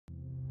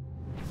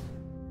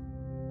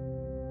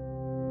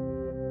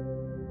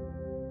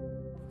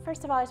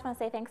First of all, I just want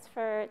to say thanks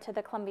to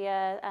the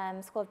Columbia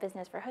School of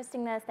Business for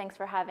hosting this. Thanks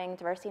for having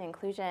diversity and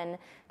inclusion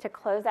to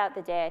close out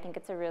the day. I think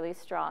it's a really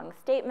strong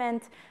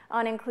statement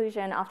on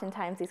inclusion.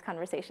 Oftentimes these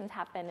conversations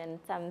happen in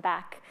some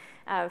back,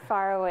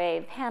 far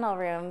away panel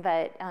room,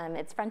 but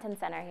it's front and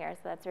center here,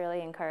 so that's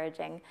really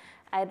encouraging.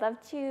 I'd love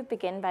to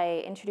begin by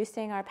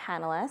introducing our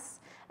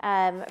panelists.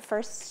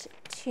 First,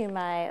 to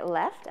my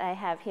left, I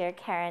have here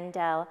Karen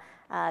Del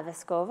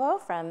Vescovo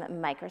from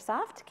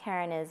Microsoft.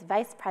 Karen is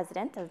Vice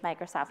President of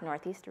Microsoft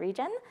Northeast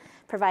Region,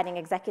 providing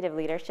executive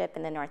leadership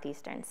in the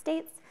Northeastern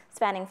states,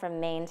 spanning from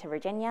Maine to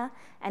Virginia.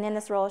 And in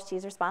this role,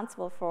 she's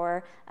responsible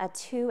for a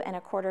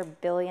 $2.25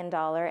 billion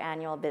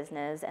annual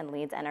business and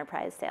leads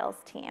enterprise sales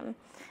team.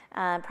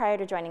 Prior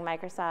to joining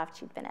Microsoft,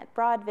 she'd been at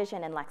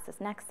Broadvision and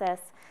LexisNexis.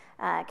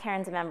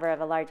 Karen's a member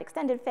of a large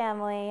extended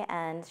family,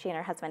 and she and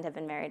her husband have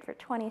been married for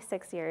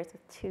 26 years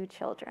with 2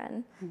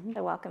 children.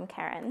 So welcome,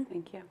 Karen.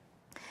 Thank you.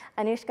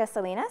 Anushka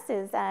Salinas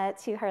is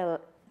to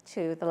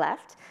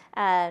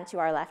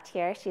our left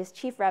here. She's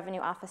Chief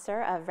Revenue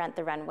Officer of Rent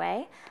the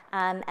Runway.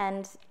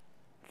 And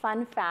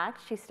fun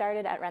fact, she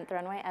started at Rent the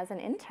Runway as an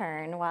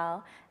intern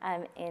while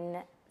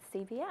in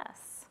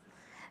CBS.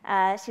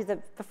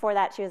 Before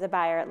that, she was a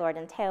buyer at Lord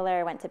 &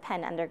 Taylor, went to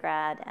Penn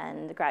undergrad,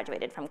 and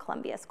graduated from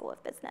Columbia School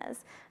of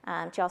Business.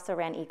 She also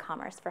ran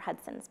e-commerce for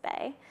Hudson's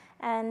Bay.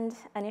 And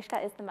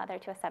Anushka is the mother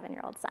to a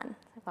 7-year-old son.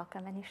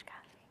 Welcome, Anushka.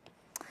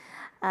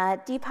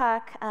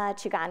 Deepak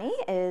Chhugani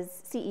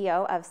is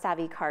CEO of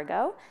Savvy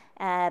Cargo,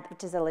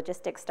 which is a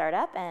logistics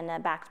startup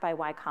and backed by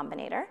Y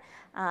Combinator.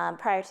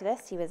 Prior to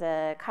this, he was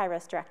a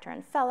Kairos Director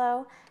and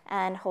Fellow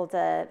and holds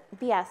a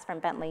BS from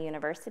Bentley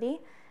University.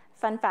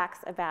 Fun facts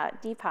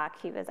about Deepak: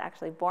 he was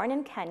actually born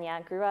in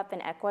Kenya, grew up in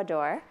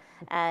Ecuador,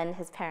 and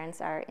his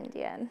parents are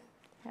Indian.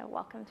 So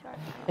welcome to our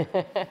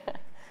panel.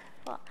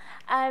 Cool.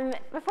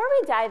 Before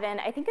we dive in,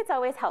 I think it's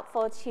always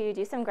helpful to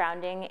do some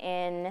grounding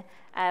in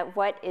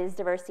what is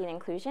diversity and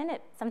inclusion.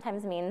 It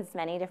sometimes means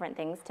many different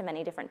things to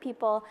many different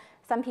people.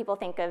 Some people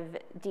think of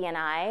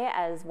D&I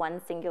as one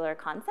singular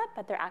concept,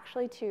 but they're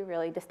actually 2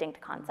 really distinct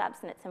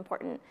concepts, and it's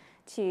important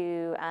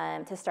to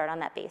start on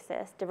that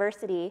basis.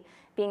 Diversity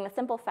being the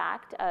simple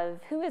fact of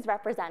who is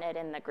represented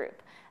in the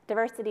group.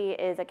 Diversity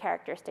is a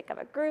characteristic of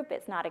a group,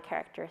 it's not a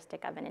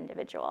characteristic of an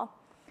individual.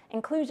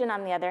 Inclusion,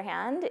 on the other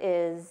hand,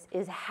 is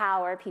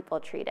how are people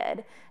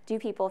treated? Do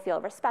people feel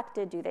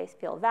respected? Do they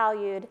feel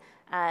valued?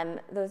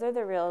 Those are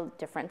the real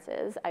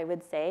differences, I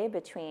would say,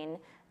 between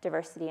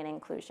diversity and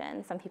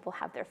inclusion. Some people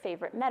have their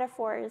favorite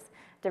metaphors.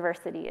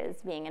 Diversity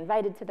is being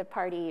invited to the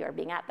party or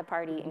being at the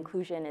party.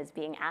 Inclusion is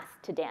being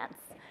asked to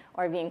dance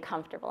or being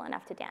comfortable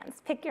enough to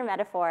dance. Pick your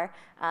metaphor.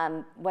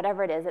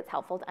 Whatever it is, it's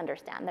helpful to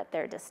understand that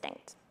they're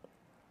distinct.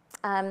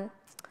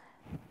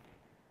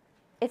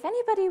 If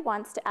anybody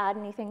wants to add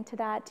anything to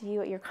that, do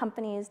you at your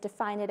companies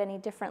define it any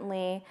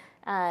differently?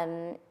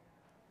 Anything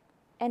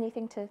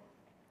to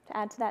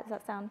add to that? Does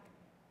that sound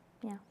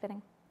fitting?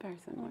 Very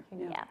similar.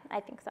 Yeah, I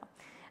think so.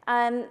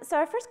 So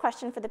our first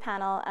question for the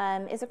panel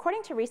is,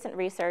 according to recent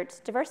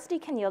research, diversity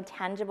can yield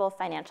tangible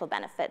financial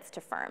benefits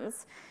to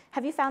firms.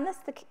 Have you found this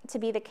to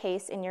be the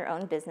case in your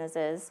own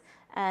businesses?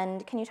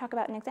 And can you talk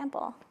about an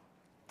example?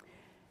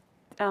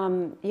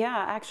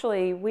 Yeah,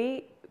 actually,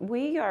 we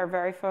are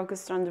very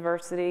focused on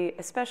diversity,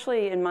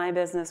 especially in my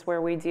business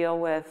where we deal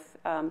with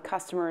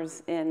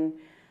customers in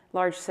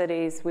large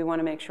cities. We want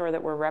to make sure that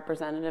we're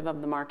representative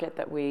of the market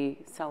that we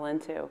sell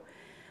into.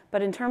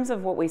 But in terms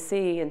of what we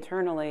see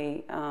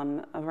internally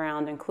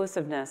around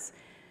inclusiveness,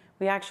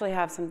 we actually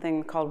have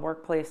something called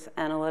workplace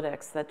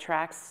analytics that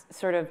tracks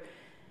sort of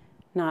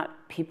not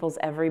people's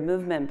every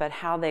movement, but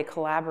how they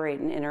collaborate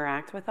and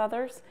interact with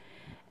others.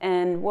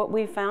 And what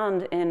we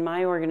found in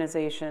my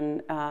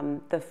organization,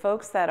 the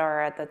folks that are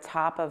at the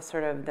top of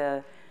sort of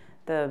the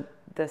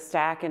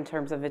stack in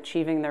terms of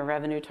achieving their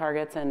revenue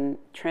targets and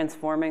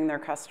transforming their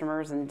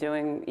customers and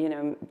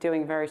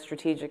doing very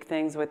strategic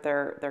things with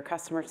their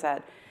customer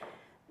set,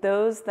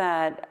 those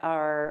that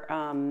are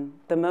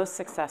the most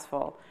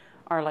successful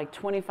are like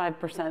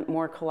 25%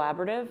 more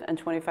collaborative and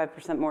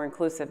 25% more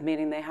inclusive,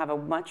 meaning they have a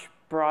much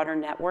broader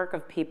network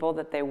of people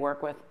that they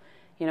work with,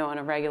 on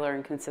a regular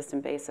and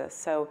consistent basis.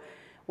 So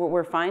what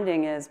we're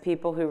finding is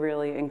people who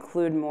really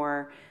include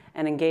more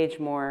and engage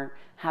more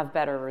have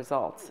better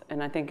results.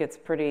 And I think it's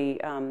pretty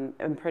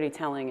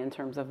telling in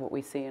terms of what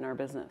we see in our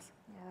business.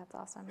 Yeah, that's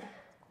awesome.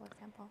 Cool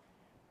example.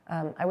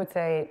 I would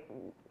say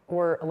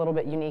we're a little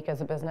bit unique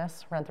as a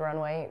business, Rent the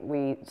Runway.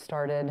 We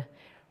started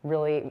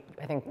really,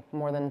 I think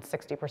more than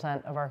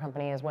 60% of our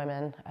company is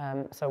women.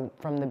 So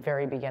from the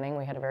very beginning,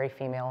 we had a very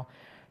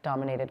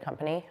female-dominated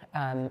company.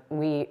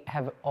 We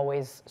have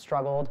always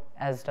struggled,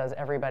 as does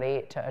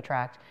everybody, to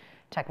attract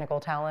technical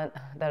talent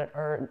that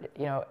are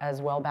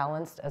as well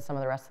balanced as some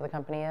of the rest of the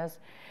company is.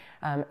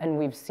 And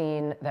we've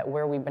seen that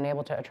where we've been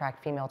able to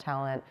attract female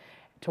talent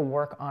to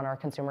work on our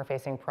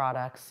consumer-facing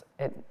products,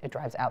 it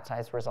drives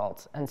outsized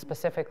results. And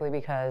specifically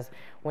because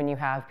when you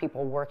have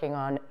people working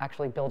on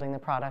actually building the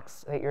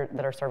products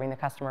that are serving the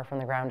customer from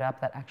the ground up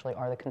that actually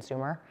are the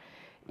consumer,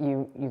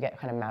 you get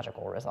kind of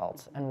magical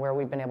results. And where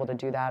we've been able to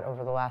do that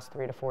over the last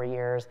 3 to 4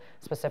 years,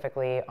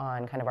 specifically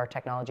on kind of our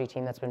technology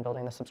team that's been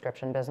building the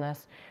subscription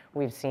business,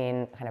 we've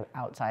seen kind of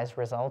outsized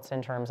results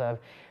in terms of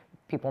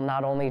people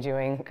not only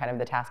doing kind of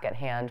the task at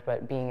hand,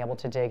 but being able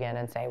to dig in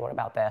and say, what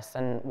about this?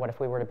 And what if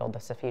we were to build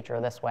this a feature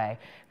this way?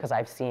 Because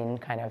I've seen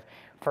kind of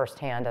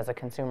firsthand as a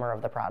consumer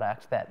of the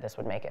product that this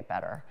would make it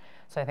better.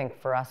 So I think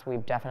for us,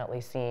 we've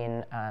definitely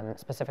seen,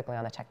 specifically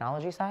on the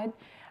technology side,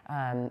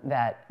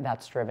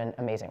 that's driven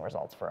amazing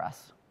results for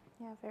us.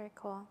 Yeah, very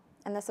cool.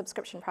 And the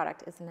subscription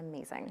product is an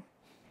amazing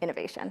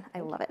innovation. I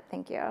love it.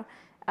 Thank you.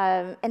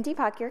 And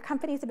Deepak, your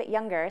company's a bit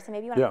younger, so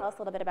maybe you want to tell us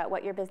a little bit about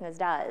what your business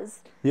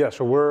does. Yeah,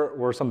 so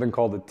we're something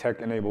called a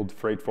tech-enabled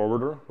freight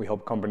forwarder. We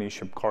help companies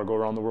ship cargo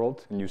around the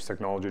world and use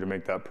technology to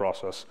make that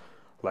process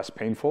less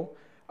painful.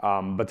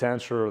 But to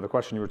answer the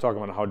question you were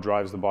talking about, how it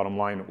drives the bottom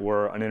line,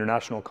 we're an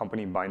international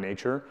company by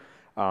nature.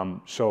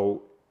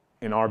 So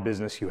in our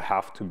business, you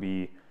have to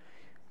be,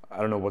 I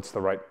don't know what's the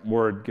right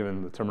word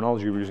given the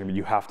terminology we're using, but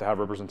you have to have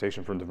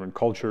representation from different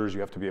cultures. You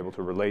have to be able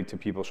to relate to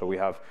people. So we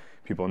have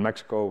people in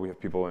Mexico, we have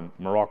people in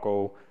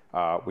Morocco,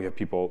 we have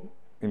people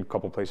in a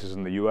couple places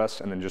in the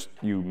US, and then just,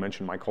 you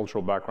mentioned my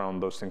cultural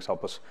background. Those things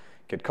help us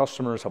get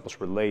customers, help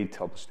us relate,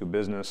 help us do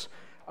business.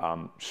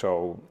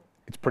 So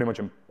it's pretty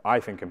much, I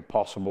think,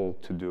 impossible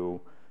to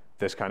do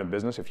this kind of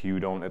business if you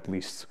don't at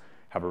least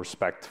have a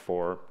respect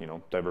for,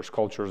 diverse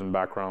cultures and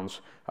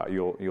backgrounds.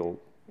 You'll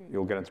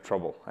get into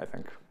trouble, I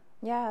think.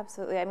 Yeah,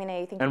 absolutely. I mean,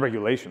 I think. And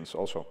regulations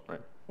also, right?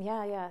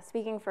 Yeah.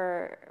 Speaking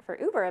for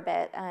Uber a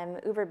bit,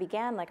 Uber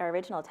began, like, our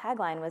original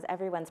tagline was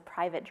everyone's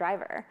private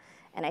driver.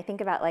 And I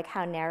think about, like,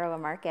 how narrow a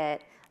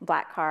market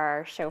black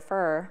car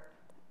chauffeuring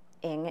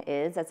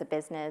is as a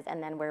business,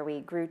 and then where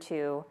we grew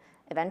to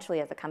eventually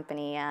as a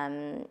company.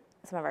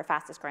 Some of our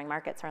fastest growing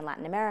markets are in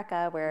Latin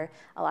America, where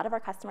a lot of our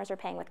customers are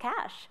paying with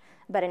cash.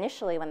 But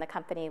initially, when the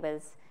company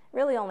was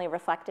really only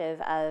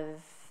reflective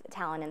of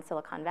talent in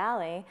Silicon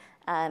Valley,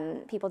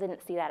 people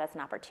didn't see that as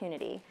an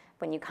opportunity.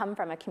 When you come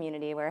from a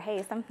community where,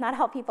 hey, not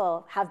all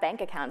people have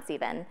bank accounts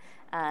even,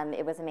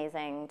 it was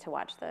amazing to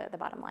watch the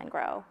bottom line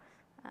grow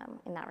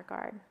in that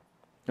regard.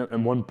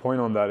 And one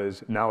point on that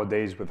is,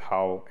 nowadays with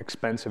how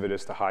expensive it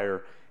is to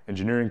hire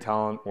engineering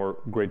talent or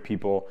great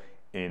people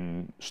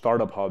in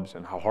startup hubs,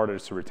 and how hard it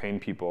is to retain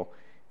people,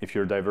 if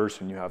you're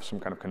diverse and you have some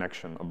kind of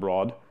connection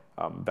abroad,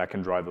 that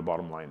can drive the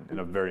bottom line in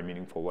a very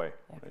meaningful way.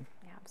 Yeah, right?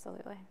 Yeah,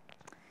 absolutely.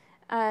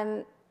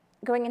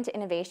 Going into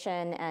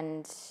innovation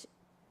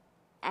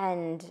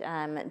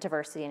and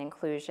diversity and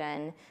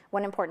inclusion,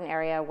 one important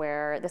area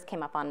where this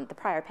came up on the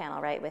prior panel,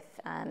 right, with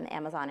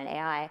Amazon and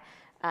AI,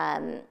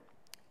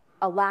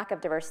 a lack of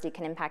diversity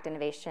can impact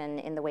innovation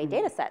in the way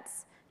data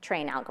sets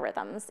train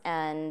algorithms,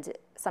 and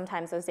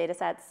sometimes those data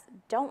sets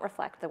don't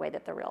reflect the way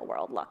that the real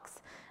world looks.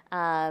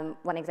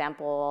 One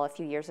example, a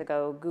few years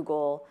ago,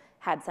 Google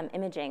had some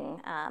imaging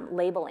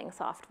labeling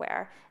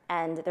software,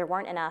 and there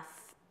weren't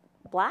enough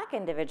Black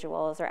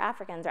individuals or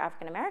Africans or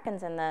African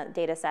Americans in the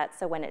data set,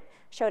 so when it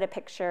showed a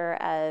picture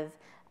of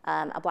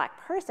a Black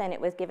person, it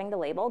was giving the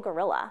label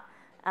gorilla.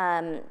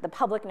 The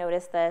public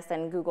noticed this,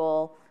 and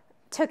Google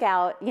took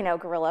out,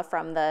 gorilla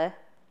from the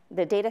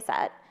data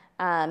set.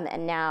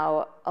 And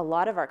now a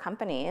lot of our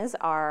companies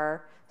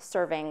are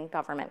serving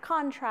government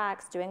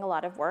contracts, doing a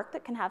lot of work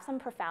that can have some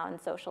profound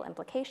social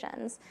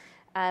implications.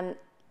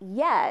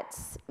 Yet,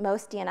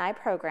 most D&I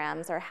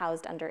programs are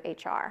housed under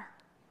HR.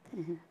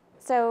 Mm-hmm.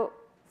 So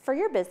for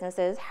your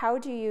businesses, how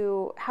do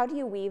you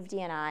weave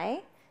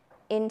D&I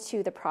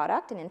into the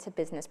product and into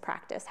business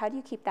practice? How do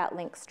you keep that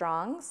link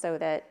strong so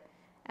that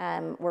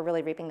we're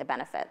really reaping the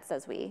benefits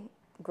as we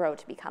grow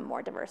to become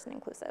more diverse and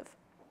inclusive?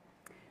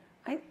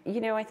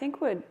 I think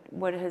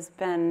what has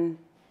been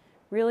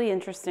really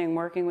interesting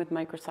working with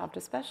Microsoft,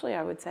 especially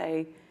I would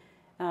say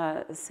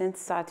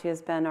since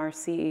Satya's been our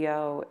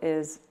CEO,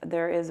 is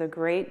there is a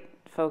great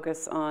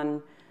focus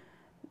on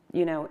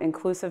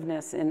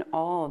inclusiveness in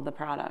all of the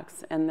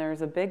products, and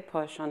there's a big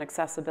push on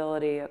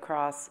accessibility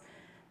across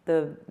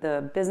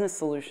the business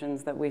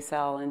solutions that we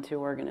sell into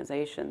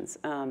organizations.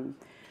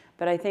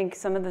 But I think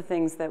some of the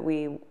things that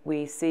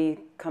we see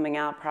coming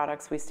out,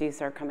 products we see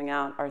start coming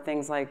out, are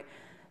things like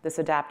this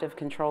adaptive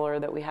controller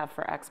that we have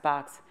for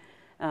Xbox.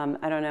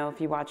 I don't know if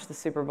you watched the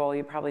Super Bowl,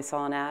 you probably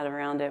saw an ad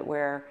around it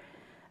where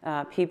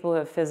people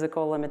have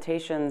physical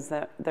limitations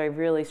that they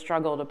really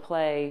struggle to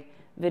play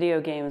video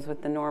games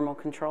with the normal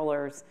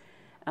controllers.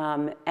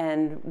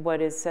 And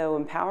what is so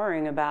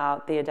empowering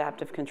about the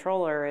adaptive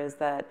controller is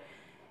that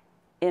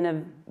in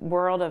a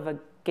world of a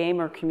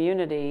gamer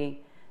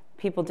community,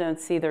 people don't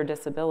see their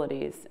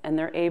disabilities, and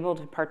they're able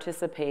to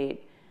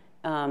participate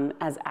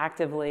as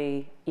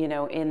actively,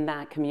 in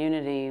that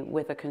community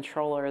with a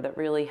controller that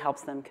really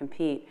helps them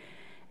compete.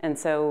 And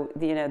so,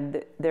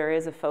 there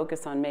is a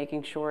focus on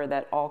making sure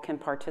that all can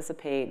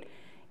participate,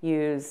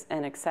 use,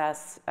 and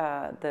access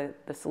the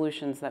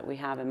solutions that we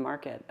have in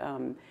market.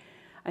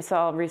 I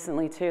saw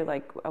recently too,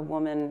 like a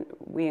woman,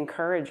 we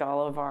encourage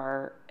all of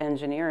our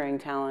engineering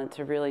talent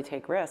to really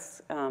take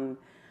risks.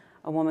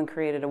 a woman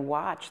created a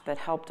watch that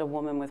helped a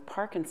woman with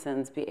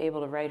Parkinson's be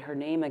able to write her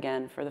name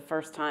again for the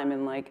first time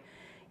in like,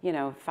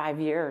 5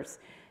 years.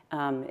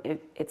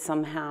 It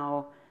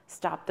somehow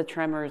stopped the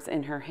tremors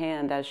in her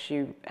hand as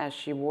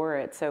she wore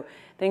it. So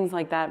things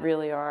like that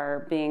really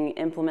are being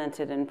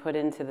implemented and put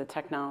into the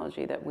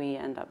technology that we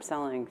end up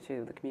selling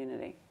to the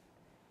community.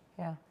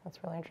 Yeah, that's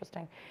really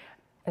interesting.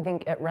 I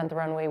think at Rent the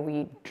Runway,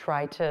 we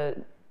try to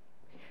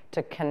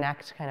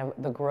connect kind of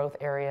the growth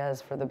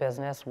areas for the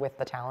business with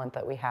the talent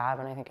that we have.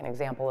 And I think an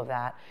example of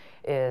that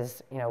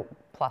is,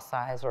 plus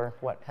size, or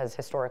what has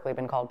historically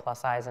been called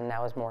plus size and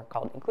now is more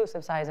called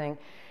inclusive sizing.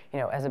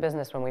 As a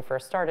business, when we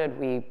first started,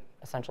 we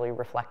essentially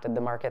reflected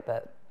the market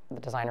that the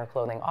designer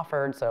clothing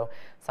offered, so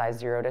size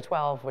 0 to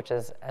 12, which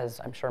is,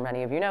 as I'm sure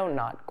many of you know,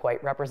 not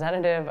quite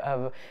representative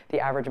of the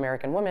average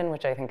American woman,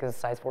 which I think is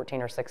size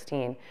 14 or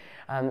 16.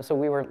 So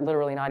we were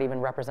literally not even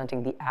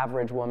representing the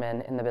average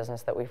woman in the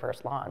business that we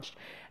first launched.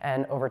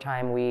 And over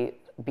time, we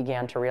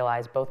began to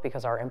realize, both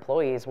because our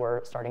employees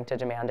were starting to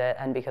demand it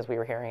and because we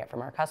were hearing it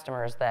from our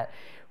customers, that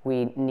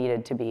we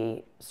needed to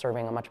be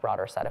serving a much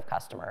broader set of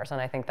customers. And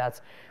I think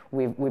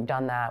we've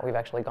done that. We've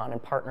actually gone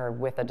and partnered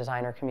with a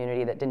designer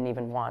community that didn't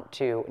even want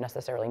to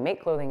necessarily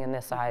make clothing in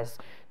this size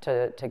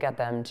to get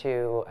them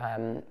to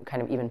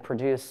kind of even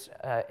produce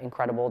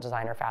incredible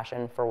designer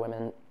fashion for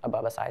women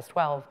above a size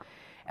 12.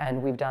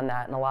 And we've done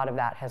that, and a lot of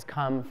that has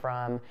come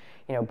from,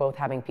 both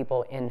having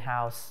people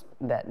in-house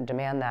that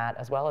demand that,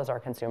 as well as our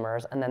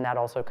consumers, and then that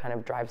also kind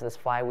of drives this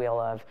flywheel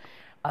of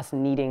us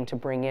needing to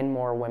bring in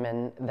more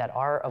women that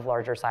are of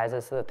larger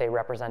sizes so that they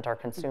represent our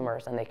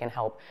consumers and they can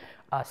help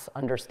us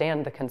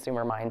understand the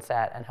consumer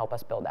mindset and help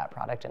us build that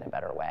product in a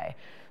better way.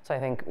 So I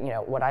think,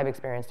 what I've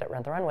experienced at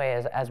Rent the Runway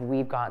is, as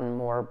we've gotten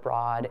more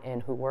broad in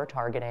who we're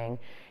targeting,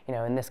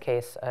 in this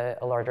case,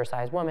 a larger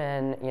size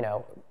woman,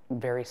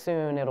 very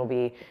soon it'll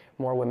be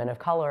more women of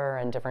color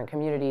and different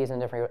communities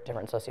and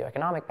different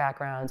socioeconomic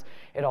backgrounds.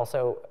 It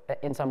also,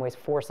 in some ways,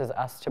 forces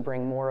us to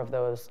bring more of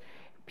those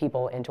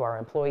people into our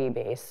employee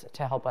base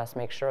to help us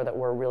make sure that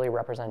we're really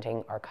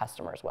representing our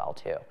customers well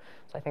too.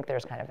 So I think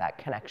there's kind of that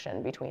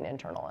connection between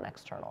internal and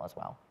external as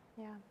well.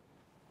 Yeah.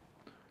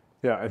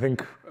 Yeah, I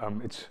think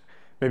it's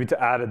maybe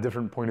to add a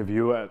different point of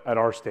view at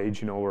our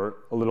stage. We're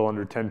a little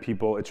under 10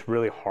 people. It's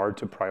really hard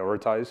to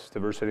prioritize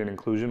diversity and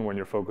inclusion when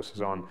your focus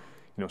is on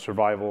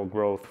survival,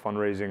 growth,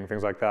 fundraising,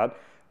 things like that.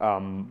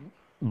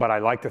 But I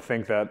like to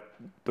think that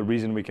the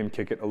reason we can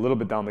kick it a little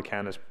bit down the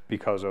can is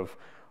because of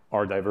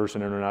our diverse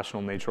and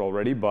international nature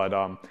already. But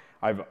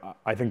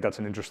I think that's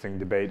an interesting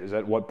debate, is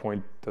at what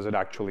point does it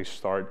actually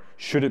start?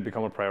 Should it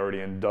become a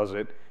priority, and does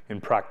it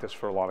in practice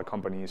for a lot of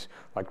companies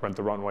like Rent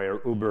the Runway or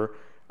Uber?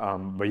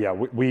 But yeah,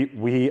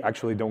 we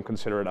actually don't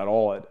consider it at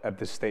all at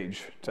this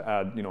stage, to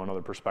add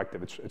another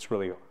perspective. It's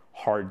really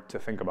hard to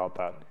think about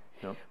that.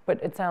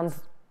 But it sounds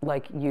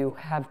like you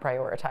have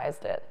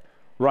prioritized it.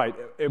 Right,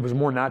 it was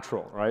more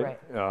natural, right?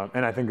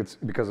 And I think it's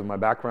because of my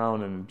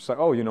background, and it's like,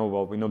 well,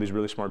 we know these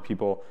really smart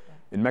people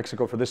in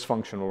Mexico for this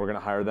function, we're going to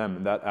hire them,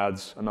 and that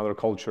adds another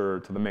culture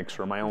to the mix,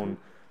 or my own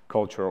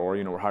culture, or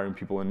we're hiring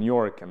people in New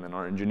York, and then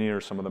our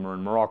engineers, some of them are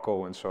in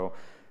Morocco, and so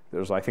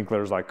I think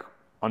there's like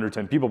under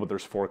 10 people, but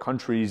there's 4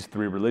 countries,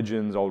 3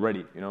 religions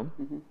already,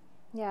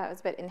 Yeah, it was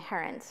a bit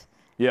inherent.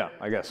 Yeah,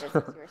 I guess. As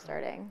you were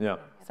starting. Yeah.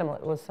 It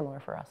was similar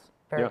for us.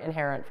 Very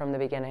inherent from the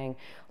beginning.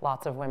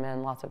 Lots of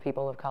women, lots of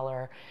people of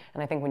color.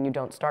 And I think when you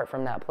don't start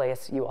from that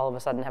place, you all of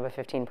a sudden have a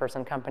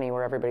 15-person company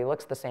where everybody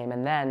looks the same,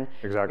 and then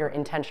you're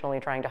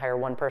intentionally trying to hire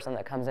one person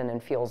that comes in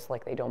and feels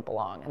like they don't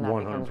belong, and that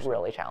 100%. Becomes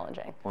really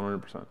challenging.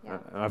 100%. Yeah.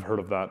 And I've heard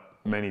of that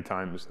many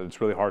times, that it's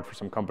really hard for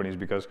some companies,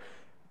 because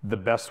the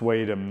best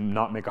way to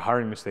not make a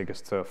hiring mistake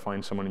is to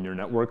find someone in your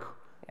network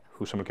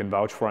who someone can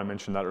vouch for. I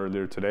mentioned that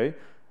earlier today.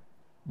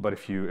 But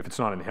if it's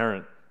not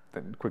inherent,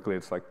 then quickly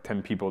it's like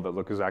 10 people that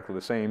look exactly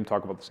the same,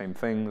 talk about the same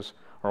things,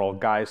 are all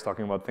guys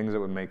talking about things that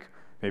would make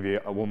maybe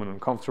a woman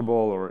uncomfortable,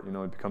 or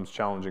it becomes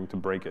challenging to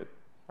break it.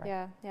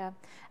 Right. Yeah.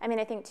 I mean,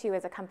 I think too,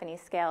 as a company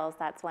scales,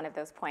 that's one of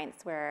those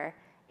points where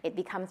it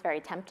becomes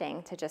very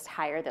tempting to just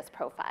hire this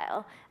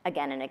profile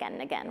again and again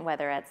and again,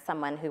 whether it's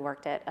someone who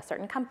worked at a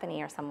certain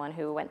company or someone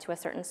who went to a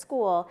certain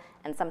school,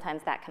 and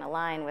sometimes that can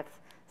align with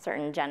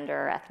certain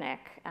gender, ethnic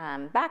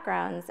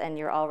backgrounds, and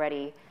you're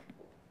already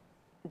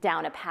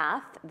down a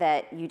path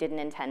that you didn't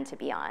intend to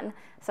be on.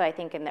 So I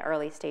think in the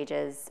early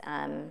stages,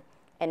 and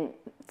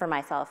for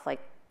myself, like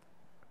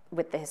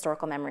with the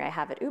historical memory I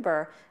have at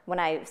Uber, when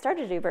I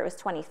started at Uber, it was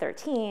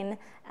 2013.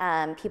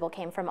 People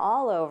came from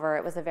all over.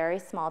 It was a very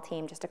small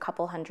team, just a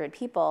couple hundred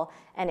people,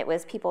 and it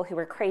was people who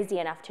were crazy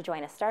enough to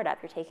join a startup.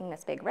 You're taking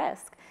this big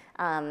risk.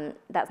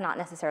 That's not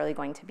necessarily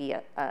going to be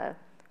a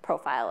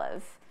profile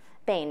of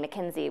Bain,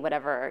 McKinsey,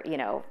 whatever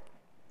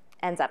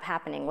ends up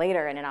happening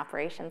later in an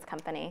operations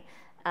company.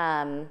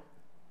 And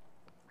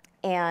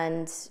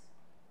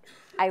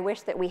I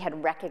wish that we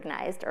had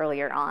recognized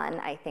earlier on,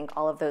 I think,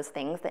 all of those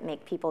things that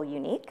make people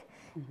unique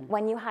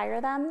when you hire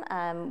them,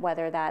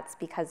 whether that's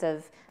because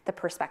of the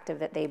perspective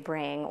that they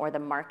bring or the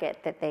market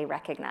that they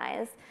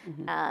recognize,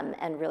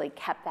 and really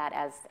kept that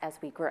as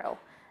we grow.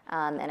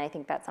 And I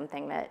think that's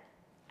something that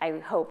I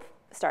hope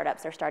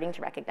startups are starting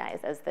to recognize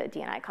as the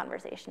D&I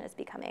conversation is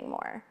becoming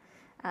more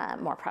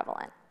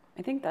prevalent.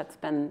 I think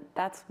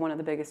that's one of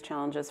the biggest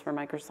challenges for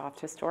Microsoft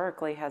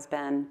historically has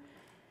been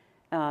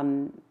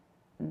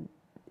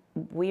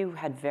we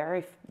had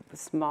very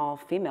small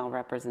female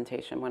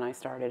representation when I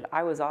started.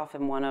 I was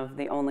often one of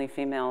the only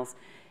females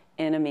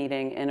in a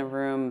meeting, in a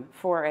room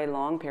for a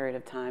long period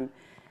of time.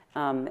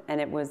 And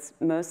it was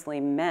mostly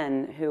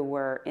men who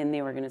were in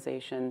the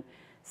organization,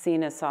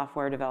 seen as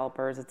software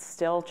developers. It's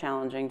still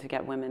challenging to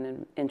get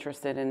women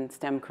interested in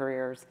STEM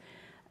careers.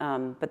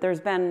 But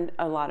there's been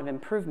a lot of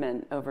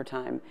improvement over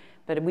time.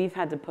 But we've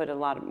had to put a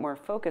lot more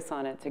focus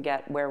on it to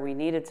get where we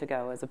needed to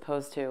go, as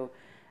opposed to,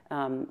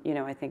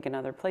 I think in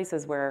other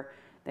places where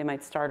they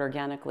might start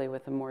organically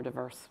with a more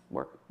diverse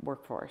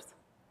workforce.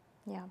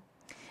 Yeah.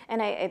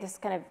 And this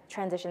kind of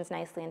transitions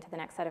nicely into the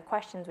next set of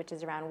questions, which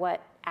is around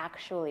what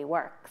actually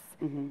works.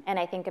 Mm-hmm. And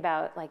I think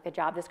about like the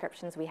job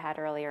descriptions we had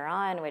earlier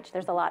on, which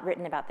there's a lot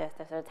written about this.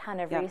 There's a ton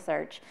of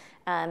research.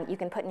 You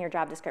can put in your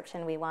job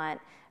description, we want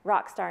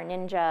rock star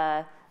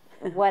ninja,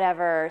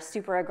 whatever,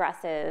 super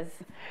aggressive,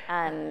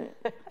 person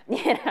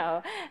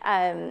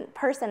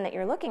that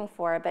you're looking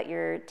for, but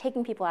you're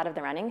taking people out of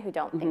the running who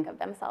don't think of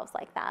themselves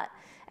like that.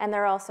 And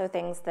there are also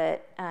things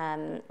that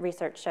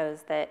research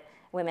shows that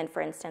women,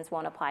 for instance,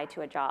 won't apply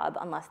to a job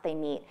unless they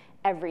meet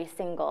every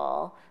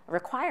single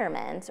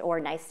requirement or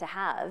nice to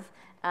have.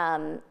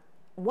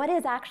 What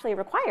is actually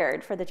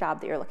required for the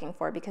job that you're looking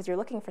for? Because you're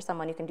looking for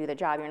someone who can do the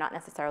job. You're not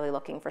necessarily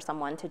looking for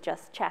someone to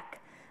just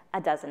check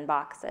a dozen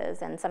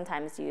boxes. And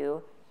sometimes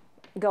you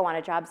go on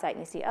a job site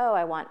and you see, oh,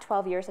 I want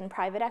 12 years in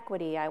private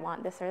equity. I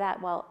want this or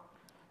that. Well,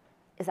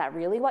 is that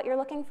really what you're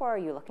looking for? Or are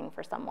you looking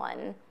for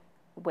someone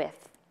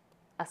with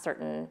a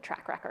certain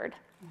track record,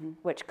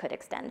 which could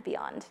extend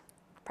beyond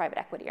private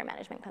equity or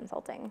management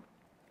consulting?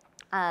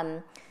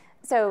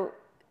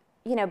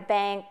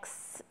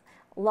 Banks,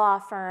 law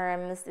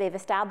firms, they've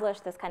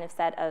established this kind of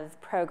set of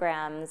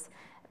programs,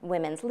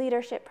 women's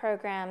leadership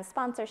programs,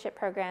 sponsorship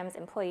programs,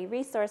 employee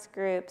resource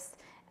groups,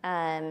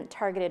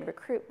 targeted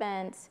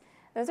recruitment.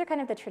 Those are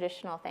kind of the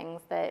traditional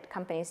things that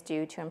companies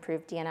do to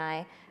improve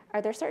D&I.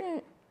 Are there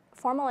certain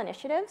formal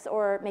initiatives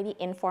or maybe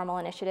informal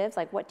initiatives,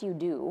 like what do you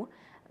do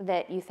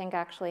that you think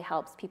actually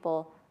helps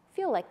people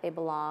feel like they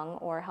belong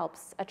or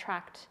helps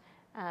attract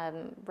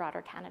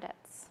broader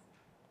candidates?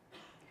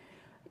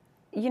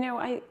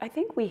 I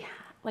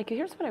think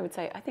here's what I would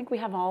say. I think we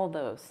have all of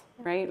those,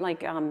 right?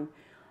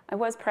 I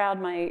was proud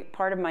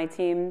part of my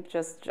team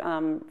just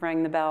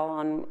rang the bell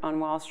on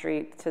Wall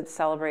Street to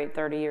celebrate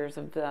 30 years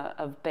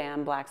of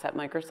BAM, Blacks at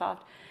Microsoft,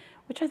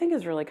 which I think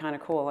is really kind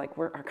of cool.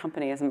 Our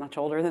company isn't much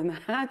older than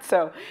that.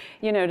 So,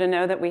 to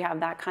know that we have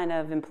that kind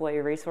of employee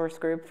resource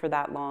group for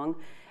that long,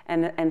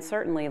 and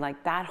certainly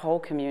that whole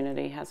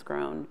community has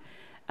grown.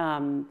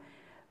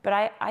 But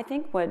I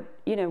think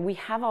we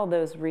have all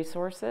those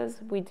resources.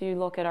 We do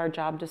look at our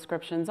job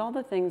descriptions, all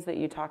the things that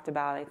you talked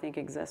about, I think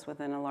exist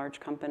within a large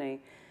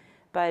company.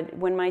 But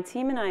when my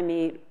team and I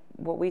meet,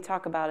 what we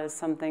talk about is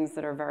some things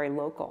that are very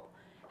local.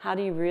 How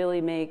do you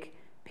really make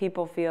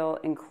people feel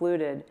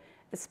included,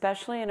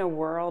 especially in a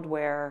world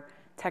where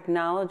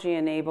technology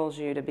enables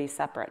you to be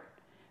separate,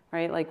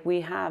 right?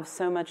 We have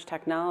so much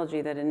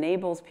technology that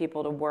enables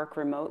people to work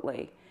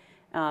remotely.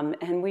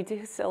 And we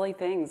do silly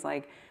things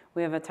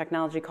we have a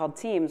technology called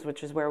Teams,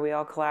 which is where we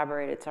all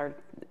collaborate. It's our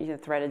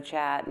threaded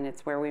chat, and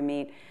it's where we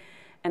meet.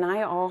 And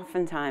I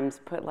oftentimes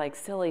put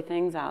silly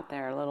things out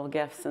there, little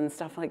GIFs and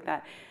stuff like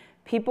that.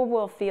 People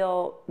will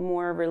feel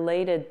more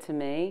related to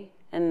me,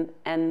 and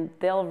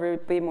they'll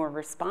be more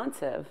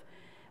responsive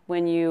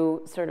when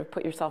you sort of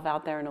put yourself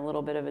out there in a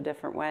little bit of a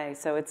different way.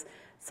 So it's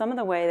some of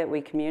the way that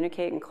we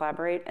communicate and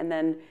collaborate. And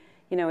then,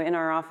 in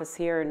our office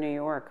here in New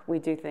York, we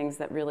do things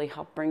that really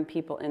help bring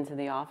people into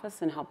the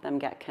office and help them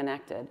get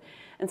connected.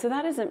 And so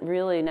that isn't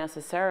really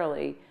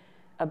necessarily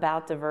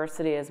about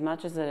diversity as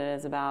much as it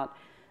is about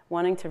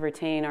wanting to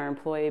retain our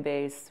employee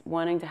base,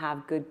 wanting to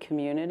have good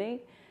community,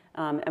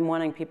 and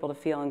wanting people to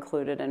feel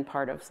included and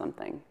part of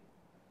something.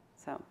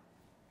 So,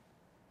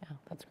 yeah,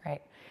 that's great.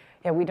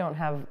 Yeah, we don't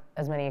have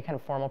as many kind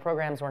of formal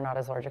programs. We're not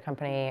as large a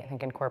company. I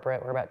think in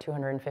corporate, we're about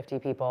 250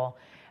 people.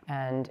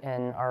 And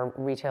in our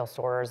retail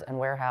stores and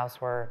warehouse,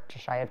 we're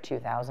just shy of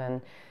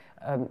 2,000.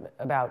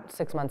 About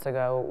 6 months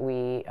ago,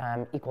 we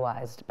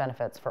equalized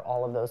benefits for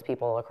all of those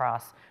people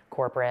across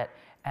corporate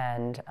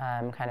and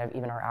kind of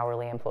even our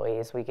hourly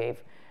employees. We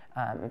gave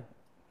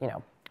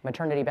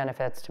maternity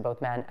benefits to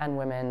both men and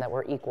women that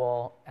were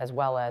equal, as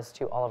well as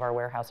to all of our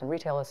warehouse and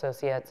retail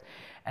associates.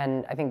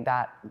 And I think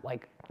that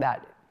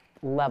that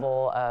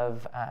level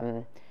of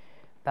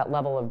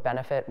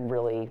benefit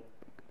really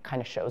kind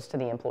of shows to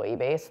the employee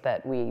base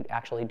that we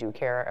actually do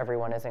care,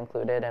 everyone is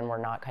included, and we're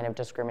not kind of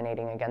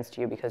discriminating against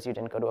you because you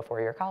didn't go to a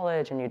four-year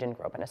college and you didn't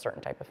grow up in a certain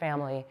type of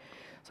family.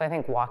 So I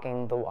think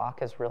walking the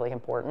walk is really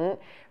important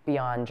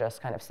beyond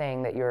just kind of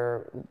saying that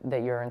you're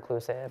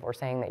inclusive or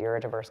saying that you're a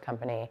diverse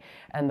company.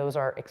 And those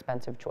are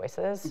expensive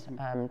choices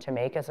to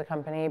make as a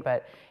company,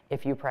 but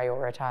if you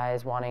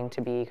prioritize wanting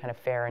to be kind of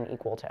fair and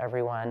equal to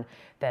everyone,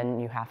 then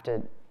you have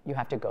to you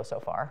have to go so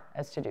far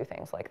as to do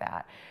things like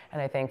that.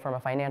 And I think from a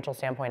financial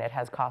standpoint, it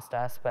has cost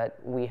us, but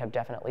we have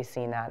definitely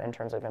seen that in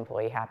terms of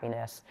employee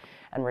happiness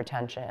and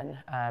retention,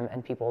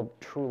 and people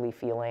truly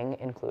feeling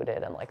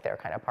included and like they're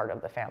kind of part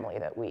of the family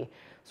that we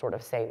sort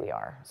of say we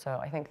are. So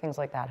I think things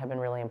like that have been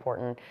really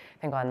important.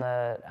 I think on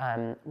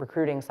the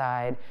recruiting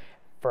side,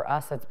 for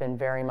us, it's been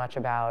very much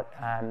about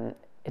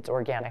it's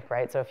organic,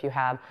 right? So if you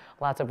have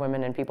lots of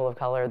women and people of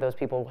color, those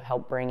people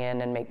help bring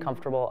in and make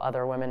comfortable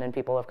other women and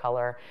people of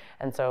color.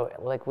 And so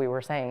like we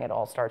were saying, it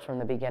all starts from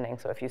the beginning.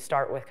 So if you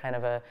start with kind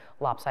of a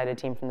lopsided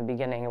team from the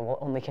beginning, it will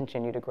only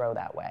continue to grow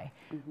that way,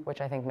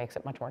 which I think makes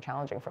it much more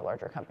challenging for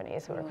larger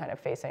companies who are kind of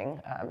facing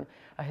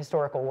a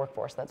historical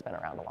workforce that's been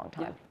around a long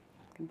time.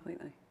 Yeah,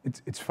 completely.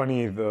 It's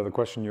funny, the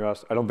question you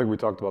asked, I don't think we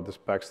talked about this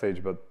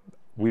backstage, but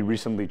we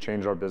recently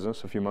changed our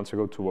business a few months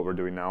ago to what we're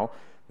doing now.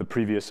 The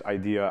previous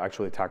idea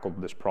actually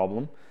tackled this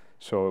problem.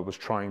 So it was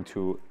trying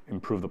to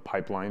improve the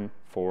pipeline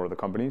for the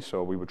company.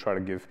 So we would try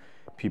to give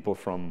people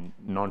from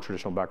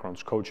non-traditional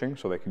backgrounds coaching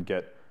so they could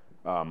get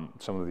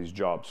some of these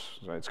jobs.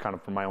 So it's kind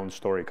of from my own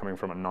story, coming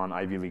from a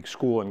non-Ivy League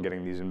school and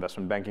getting these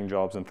investment banking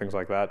jobs and things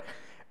like that.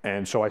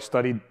 And so I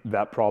studied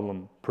that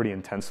problem pretty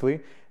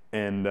intensely.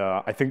 And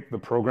I think the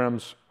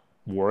programs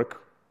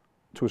work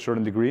to a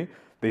certain degree.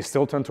 They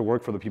still tend to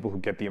work for the people who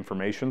get the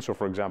information. So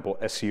for example,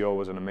 SEO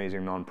is an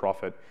amazing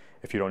nonprofit.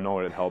 If you don't know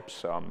it, it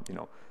helps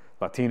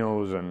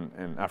Latinos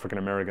and African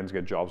Americans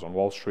get jobs on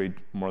Wall Street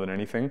more than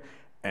anything.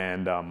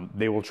 And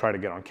they will try to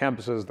get on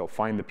campuses, they'll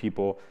find the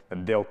people,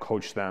 and they'll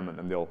coach them, and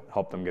then they'll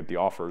help them get the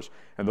offers.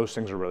 And those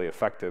things are really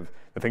effective.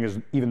 The thing is,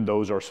 even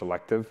those are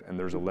selective, and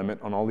there's a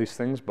limit on all these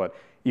things. But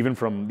even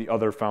from the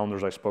other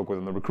founders I spoke with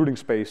in the recruiting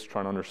space,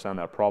 trying to understand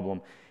that problem,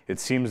 it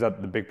seems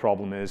that the big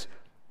problem is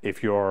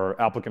if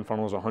your applicant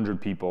funnel is 100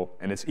 people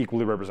and it's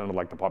equally represented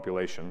like the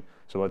population,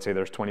 so let's say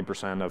there's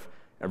 20% of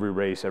every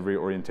race, every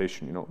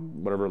orientation,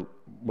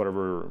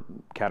 whatever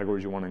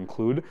categories you want to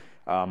include,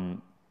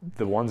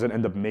 the ones that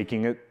end up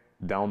making it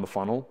down the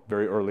funnel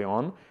very early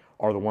on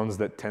are the ones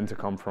that tend to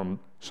come from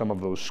some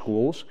of those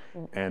schools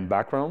and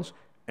backgrounds.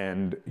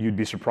 And you'd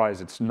be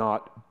surprised, it's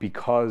not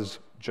because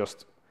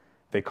just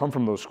they come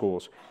from those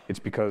schools, it's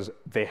because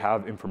they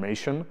have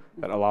information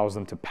that allows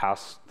them to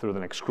pass through the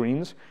next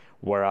screens.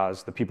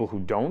 Whereas the people who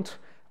don't,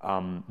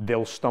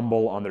 they'll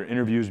stumble on their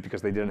interviews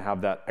because they didn't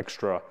have that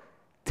extra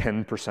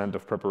 10%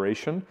 of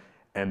preparation,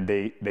 and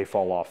they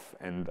fall off.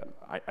 And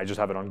I just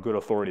have it on good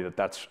authority that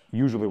that's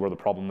usually where the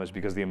problem is,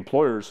 because the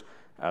employers,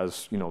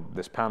 as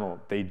this panel,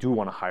 they do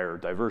want to hire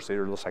diverse.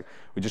 They're just like,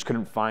 we just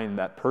couldn't find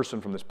that person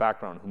from this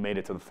background who made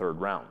it to the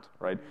third round,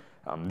 right?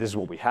 This is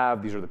what we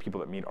have. These are the people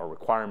that meet our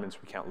requirements.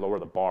 We can't lower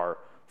the bar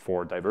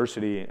for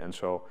diversity. And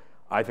so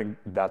I think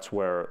that's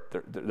where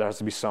there has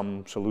to be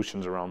some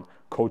solutions around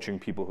coaching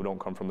people who don't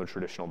come from the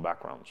traditional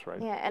backgrounds,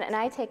 right? Yeah, and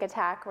I take a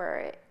tack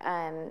where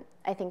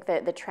I think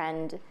that the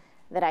trend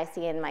that I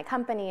see in my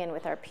company and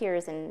with our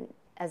peers and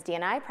as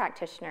D&I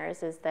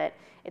practitioners is that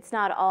it's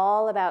not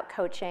all about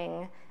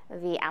coaching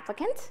the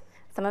applicant.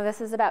 Some of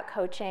this is about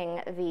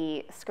coaching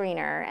the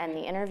screener and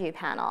the interview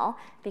panel,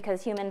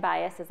 because human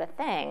bias is a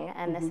thing,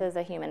 and this is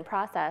a human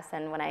process.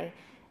 And when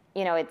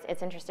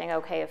it's interesting,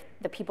 okay, if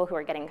the people who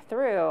are getting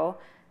through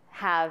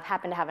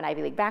happen to have an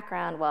Ivy League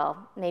background,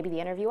 well, maybe the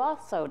interview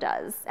also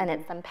does, and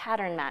it's some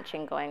pattern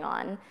matching going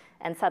on,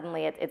 and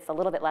suddenly it's a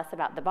little bit less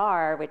about the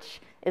bar,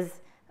 which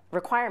is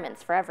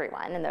requirements for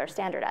everyone, and they're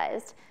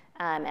standardized,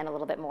 and a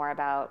little bit more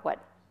about what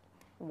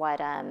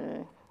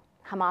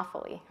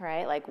homophily,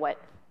 right? Like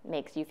what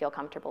makes you feel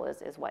comfortable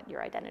is what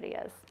your identity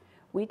is.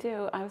 We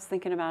do. I was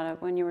thinking about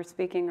it when you were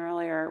speaking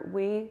earlier.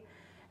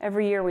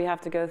 Every year we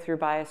have to go through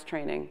bias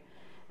training.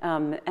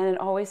 And it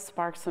always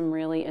sparks some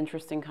really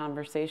interesting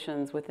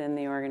conversations within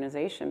the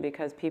organization,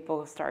 because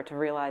people start to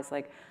realize,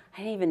 like, I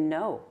didn't even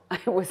know I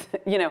was,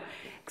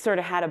 sort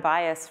of had a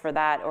bias for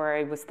that, or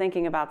I was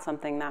thinking about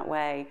something that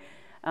way.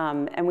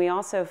 And we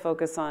also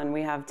focus on,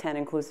 we have 10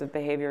 inclusive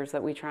behaviors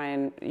that we try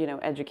and,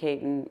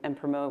 educate and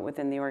promote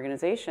within the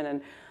organization.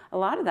 And a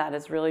lot of that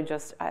is really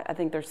just, I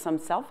think there's some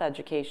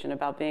self-education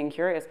about being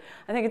curious.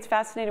 I think it's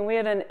fascinating. We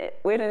had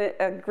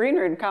a green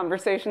room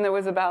conversation that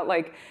was about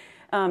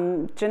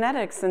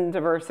genetics and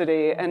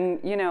diversity,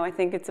 and I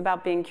think it's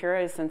about being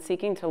curious and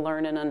seeking to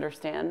learn and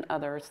understand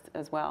others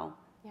as well.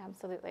 Yeah,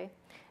 absolutely.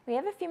 We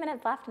have a few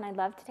minutes left, and I'd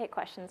love to take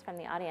questions from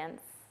the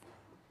audience.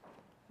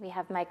 We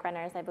have mic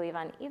runners, I believe,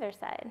 on either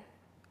side.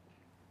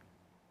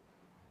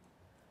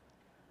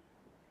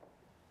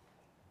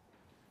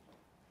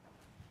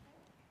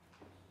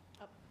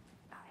 Oh,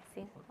 I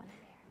see one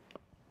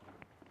there.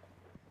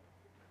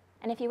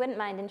 And if you wouldn't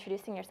mind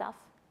introducing yourself.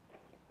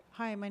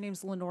 Hi, my name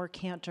is Lenore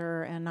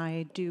Cantor, and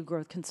I do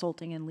growth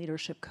consulting and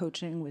leadership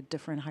coaching with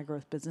different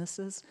high-growth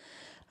businesses.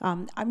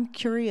 I'm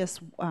curious,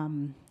 I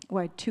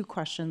had two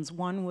questions.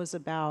 One was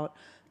about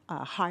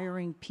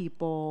hiring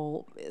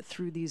people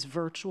through these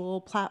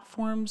virtual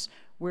platforms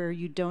where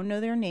you don't know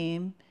their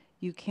name,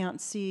 you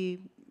can't see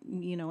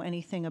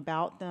anything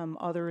about them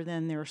other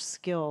than their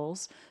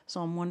skills.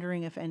 So I'm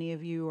wondering if any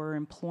of you are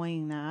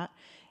employing that.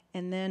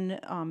 And then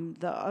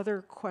the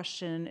other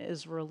question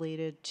is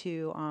related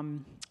to,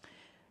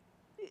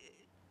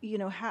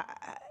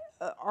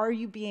 are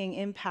you being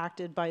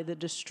impacted by the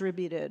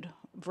distributed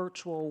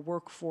virtual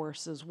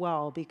workforce as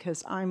well?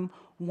 Because I'm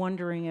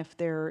wondering if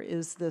there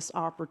is this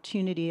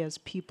opportunity as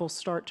people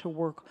start to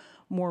work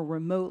more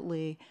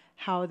remotely,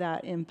 how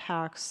that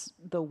impacts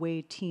the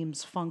way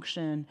teams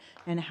function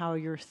and how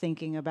you're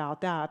thinking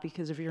about that.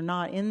 Because if you're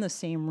not in the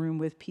same room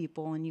with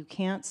people and you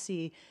can't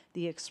see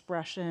the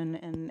expression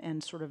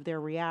and sort of their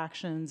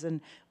reactions,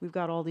 and we've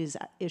got all these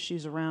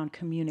issues around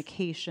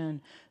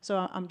communication.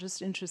 So I'm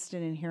just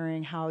interested in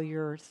hearing how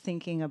you're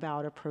thinking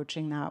about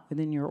approaching that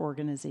within your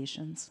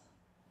organizations.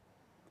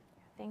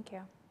 Thank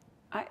you.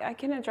 I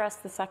can address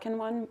the second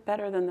one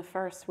better than the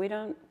first. We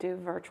don't do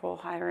virtual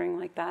hiring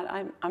like that.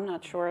 I'm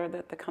not sure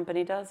that the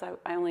company does.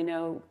 I only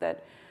know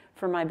that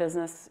for my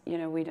business,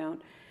 we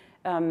don't.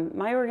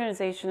 My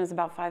organization is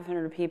about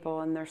 500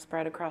 people, and they're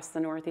spread across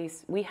the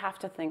Northeast. We have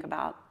to think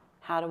about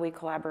how do we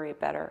collaborate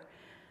better.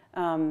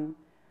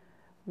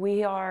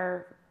 We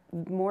are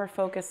more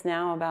focused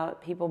now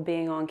about people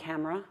being on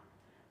camera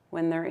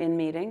when they're in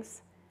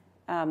meetings.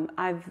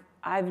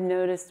 I've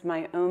noticed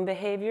my own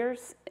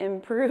behaviors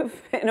improve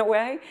in a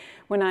way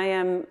when I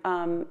am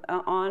on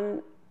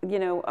a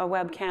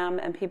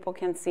webcam and people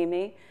can see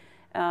me.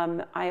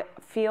 I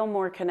feel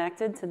more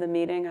connected to the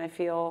meeting. I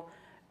feel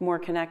more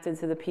connected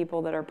to the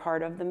people that are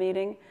part of the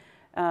meeting.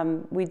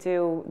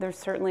 There's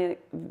certainly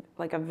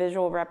like a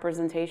visual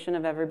representation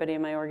of everybody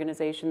in my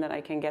organization that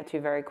I can get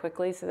to very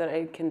quickly so that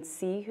I can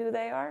see who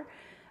they are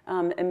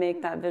and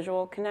make that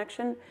visual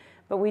connection.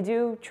 But we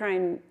do try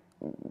and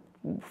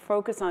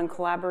focus on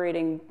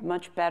collaborating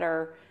much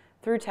better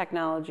through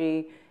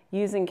technology,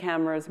 using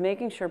cameras,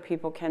 making sure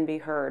people can be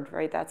heard,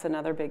 right? That's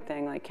another big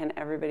thing, like can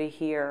everybody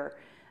hear?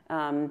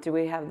 Do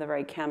we have the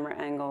right camera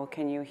angle?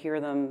 Can you hear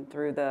them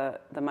through the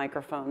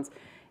microphones?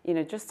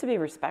 Just to be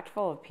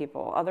respectful of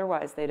people.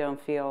 Otherwise, they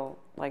don't feel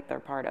like they're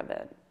part of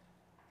it.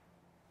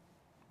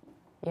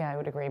 Yeah, I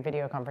would agree.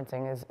 Video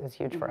conferencing is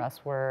huge for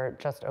us. We're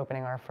just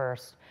opening our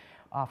first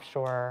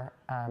offshore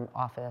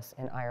office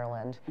in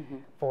Ireland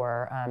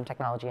for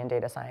technology and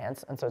data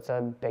science. And so it's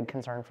a big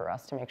concern for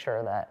us to make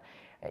sure that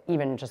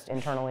even just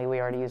internally, we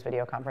already use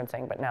video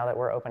conferencing, but now that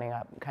we're opening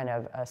up kind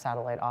of a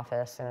satellite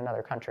office in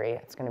another country,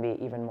 it's going to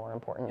be even more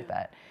important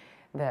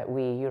that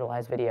we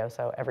utilize video.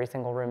 So every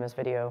single room is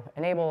video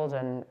enabled,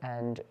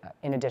 and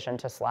in addition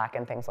to Slack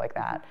and things like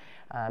that,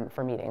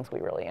 for meetings, we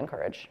really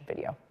encourage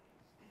video.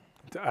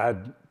 To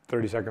add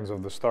 30 seconds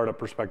of the startup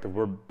perspective,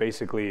 we're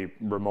basically a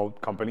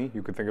remote company.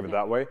 You could think of it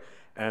that way.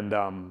 And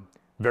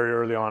very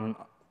early on,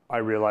 I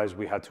realized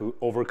we had to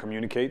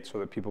over-communicate so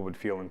that people would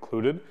feel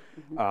included.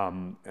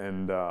 You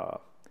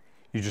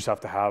just have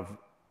to have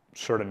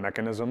certain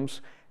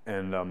mechanisms.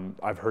 And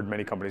I've heard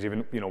many companies,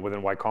 even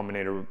within Y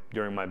Combinator,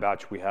 during my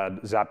batch, we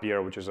had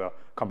Zapier, which is a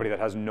company that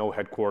has no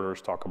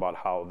headquarters, talk about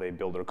how they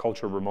build their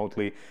culture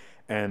remotely.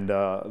 And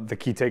the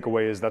key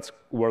takeaway is that's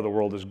where the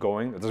world is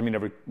going. It doesn't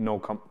mean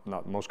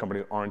not most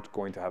companies aren't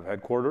going to have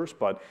headquarters,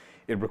 but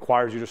it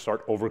requires you to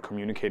start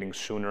over-communicating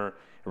sooner.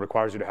 It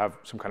requires you to have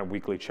some kind of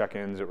weekly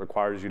check-ins. It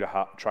requires you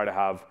to try to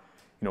have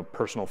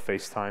personal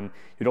FaceTime.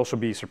 You'd also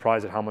be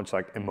surprised at how much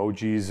like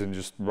emojis and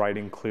just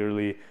writing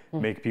clearly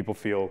make people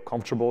feel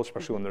comfortable,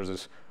 especially when there's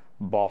this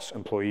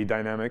boss-employee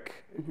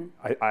dynamic.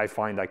 I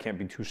find I can't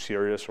be too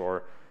serious,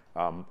 or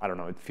I don't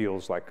know, it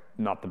feels like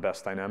not the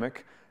best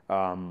dynamic.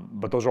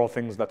 But those are all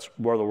things, that's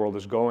where the world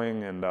is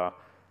going, and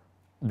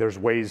there's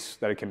ways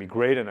that it can be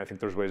great, and I think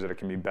there's ways that it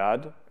can be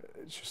bad.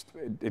 It's just,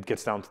 it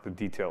gets down to the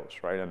details,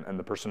 right? And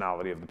the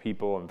personality of the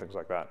people and things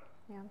like that.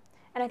 Yeah.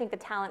 And I think the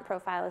talent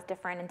profile is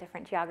different in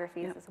different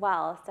geographies as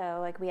well. So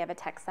like we have a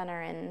tech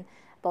center in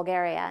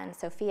Bulgaria and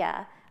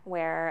Sofia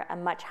where a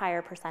much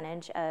higher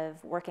percentage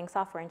of working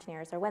software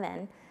engineers are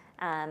women.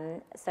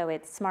 So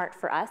it's smart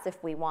for us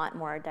if we want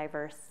more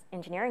diverse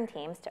engineering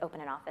teams to open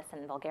an office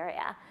in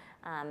Bulgaria.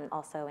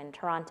 Also in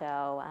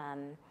Toronto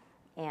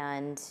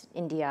and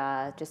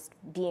India, just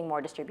being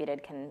more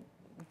distributed can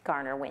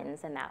garner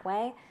wins in that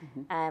way.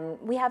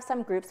 We have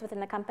some groups within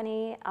the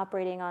company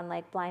operating on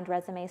like blind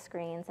resume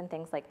screens and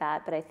things like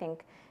that, but I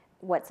think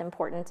what's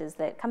important is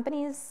that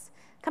companies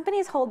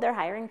hold their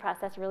hiring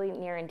process really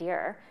near and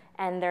dear,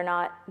 and they're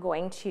not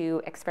going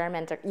to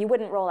experiment. You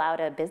wouldn't roll out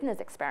a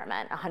business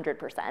experiment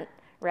 100%,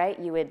 right?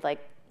 You would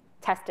like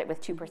test it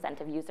with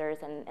 2% of users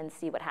and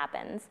see what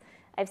happens.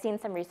 I've seen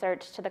some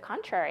research to the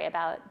contrary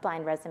about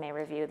blind resume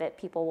review, that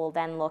people will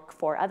then look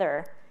for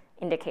other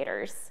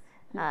indicators.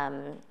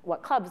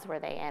 What clubs were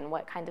they in?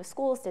 What kind of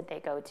schools did they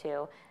go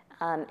to?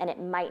 And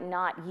it might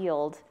not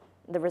yield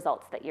the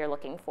results that you're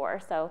looking for.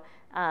 So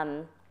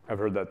I've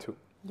heard that too.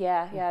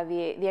 Yeah.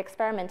 The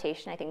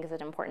experimentation, I think, is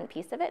an important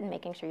piece of it, and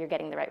making sure you're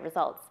getting the right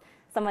results.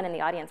 Someone in the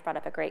audience brought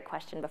up a great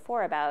question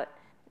before about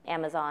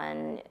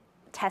Amazon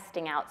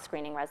testing out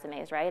screening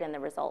resumes, right? And the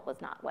result was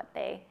not what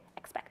they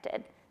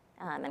expected.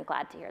 And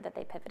glad to hear that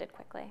they pivoted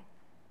quickly.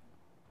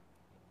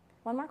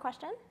 One more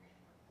question?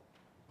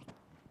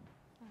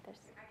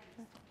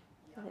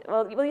 Oh,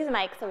 well, we'll use a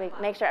mic so we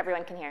make sure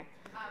everyone can hear.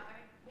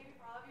 Maybe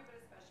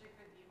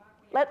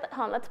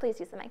Let's please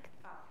use the mic.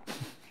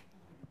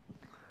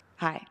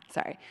 Hi,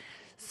 sorry.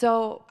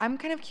 So I'm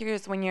kind of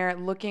curious, when you're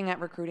looking at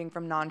recruiting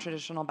from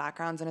non-traditional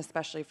backgrounds and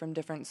especially from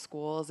different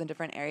schools and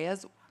different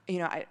areas, you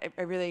know,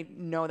 I really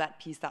know that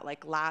piece, that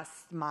like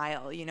last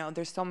mile, you know,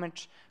 there's so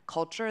much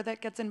culture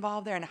that gets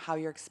involved there and how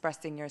you're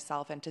expressing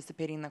yourself,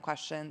 anticipating the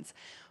questions.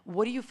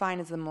 What do you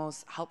find is the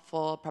most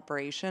helpful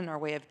preparation or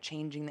way of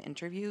changing the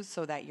interviews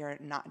so that you're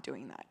not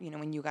doing that, you know,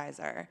 when you guys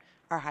are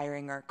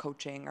hiring or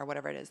coaching or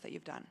whatever it is that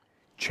you've done?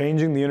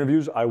 Changing the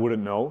interviews, I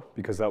wouldn't know,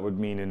 because that would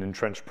mean an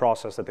entrenched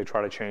process that they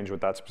try to change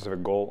with that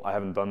specific goal. I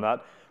haven't done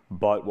that.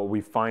 But what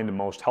we find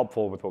most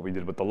helpful with what we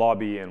did with the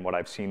lobby and what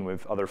I've seen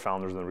with other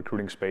founders in the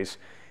recruiting space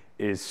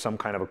is some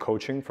kind of a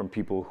coaching from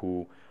people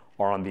who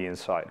are on the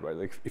inside, right?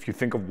 Like if you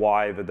think of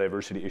why the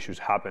diversity issues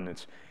happen,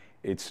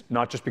 it's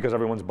not just because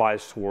everyone's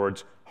biased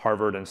towards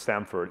Harvard and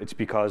Stanford. It's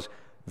because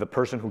the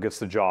person who gets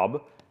the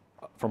job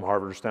from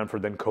Harvard or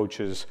Stanford then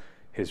coaches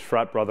his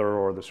frat brother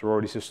or the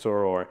sorority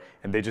sister,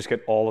 and they just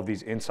get all of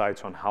these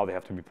insights on how they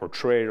have to be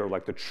portrayed, or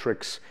like the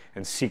tricks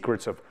and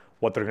secrets of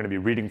what they're going to be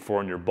reading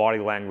for in your body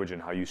language and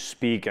how you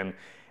speak, and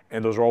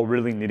those are all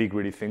really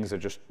nitty-gritty things that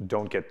just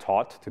don't get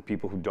taught to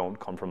people who don't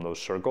come from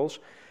those circles.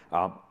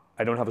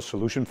 I don't have a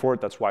solution for it.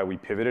 That's why we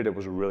pivoted. It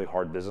was a really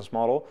hard business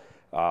model,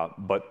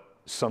 but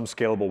some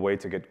scalable way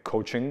to get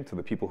coaching to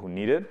the people who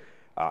need it,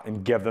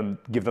 and give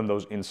them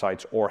those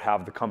insights, or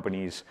have the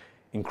companies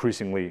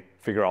increasingly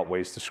figure out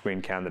ways to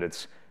screen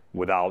candidates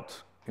without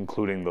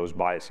including those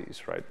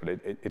biases, right? But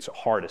it's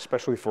hard,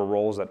 especially for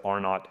roles that are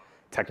not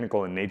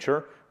technical in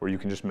nature, where you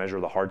can just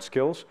measure the hard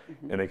skills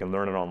and they can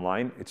learn it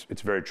online.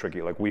 It's very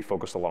tricky. Like we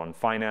focused a lot on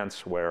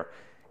finance, where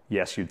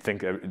yes, you'd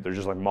think they're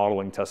just like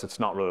modeling tests. It's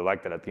not really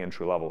like that at the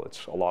entry level.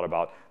 It's a lot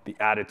about the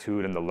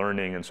attitude and the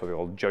learning, and so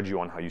they'll judge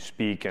you on how you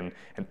speak and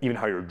even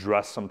how you're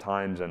dressed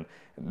sometimes, and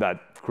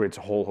that creates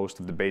a whole host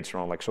of debates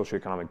around like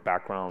socioeconomic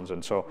backgrounds.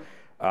 And so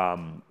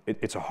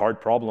it's a hard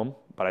problem,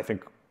 but I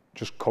think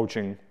just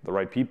coaching the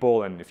right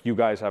people, and if you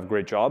guys have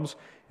great jobs,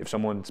 if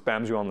someone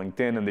spams you on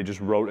LinkedIn and they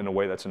just wrote in a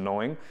way that's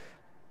annoying,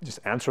 just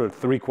answer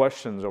 3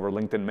 questions over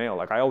LinkedIn mail.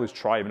 Like I always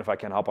try, even if I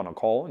can't hop on a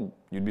call, and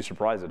you'd be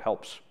surprised, it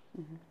helps.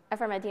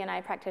 From a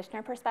D&I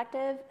practitioner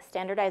perspective,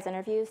 standardize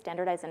interviews,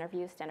 standardize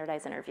interviews,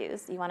 standardize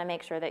interviews. You want to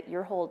make sure that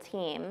your whole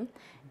team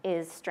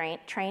is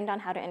trained on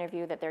how to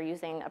interview, that they're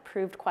using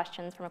approved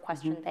questions from a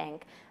question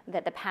bank,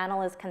 that the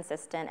panel is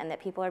consistent, and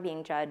that people are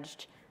being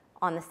judged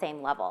on the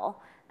same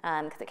level.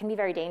 Because it can be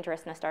very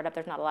dangerous in a startup.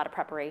 There's not a lot of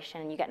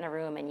preparation. You get in a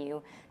room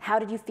and how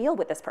did you feel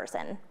with this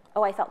person?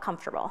 Oh, I felt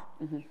comfortable.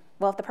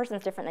 Well, if the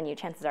person's different than you,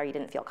 chances are you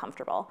didn't feel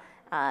comfortable.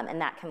 And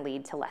that can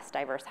lead to less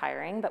diverse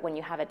hiring. But when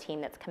you have a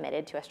team that's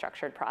committed to a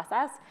structured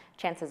process,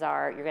 chances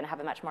are you're going to have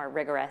a much more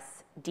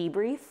rigorous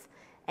debrief.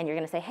 And you're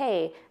going to say,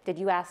 hey, did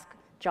you ask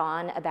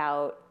John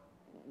about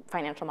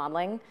financial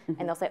modeling?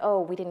 And they'll say,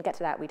 oh, we didn't get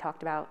to that. We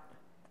talked about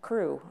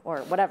crew or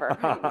whatever.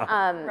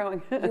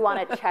 You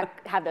want to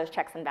have those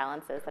checks and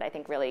balances that I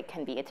think really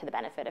can be to the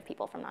benefit of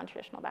people from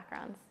non-traditional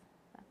backgrounds.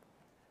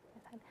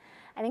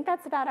 I think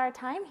that's about our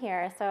time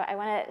here. So I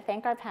want to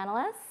thank our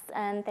panelists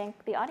and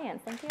thank the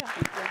audience. Thank you.